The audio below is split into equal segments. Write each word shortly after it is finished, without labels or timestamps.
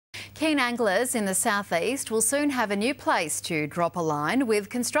Keen anglers in the southeast will soon have a new place to drop a line with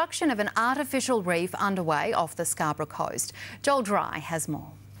construction of an artificial reef underway off the Scarborough coast. Joel Dry has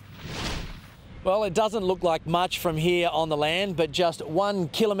more. Well, it doesn't look like much from here on the land, but just 1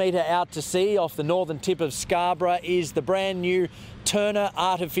 kilometre out to sea off the northern tip of Scarborough is the brand new Turner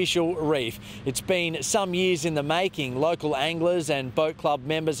Artificial Reef. It's been some years in the making. Local anglers and boat club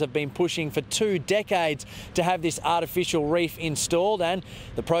members have been pushing for 2 decades to have this artificial reef installed, and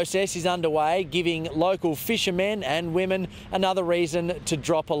the process is underway, giving local fishermen and women another reason to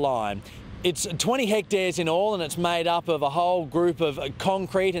drop a line. It's 20 hectares in all, and it's made up of a whole group of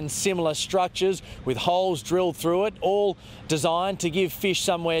concrete and similar structures with holes drilled through it, all designed to give fish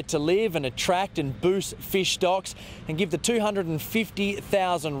somewhere to live and attract and boost fish stocks and give the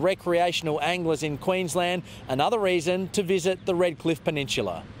 250,000 recreational anglers in Queensland another reason to visit the Redcliffe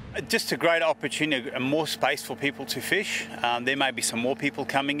Peninsula. Just a great opportunity and more space for people to fish. There may be some more people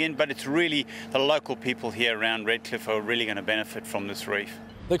coming in, but it's really the local people here around Redcliffe are really going to benefit from this reef.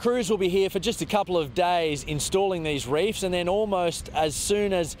 The crews will be here for just a couple of days installing these reefs, and then almost as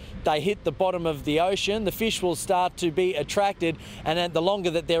soon as they hit the bottom of the ocean, the fish will start to be attracted, and the longer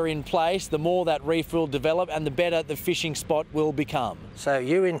that they're in place, the more that reef will develop and the better the fishing spot will become. So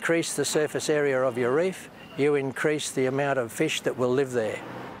you increase the surface area of your reef, you increase the amount of fish that will live there.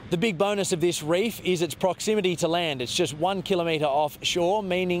 The big bonus of this reef is its proximity to land. It's just 1 kilometre offshore,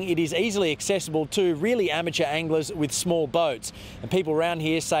 meaning it is easily accessible to really amateur anglers with small boats. And people around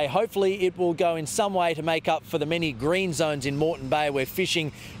here say hopefully it will go in some way to make up for the many green zones in Moreton Bay where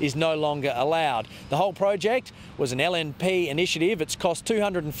fishing is no longer allowed. The whole project was an LNP initiative. It's cost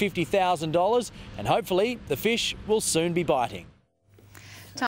 $250,000, and hopefully the fish will soon be biting.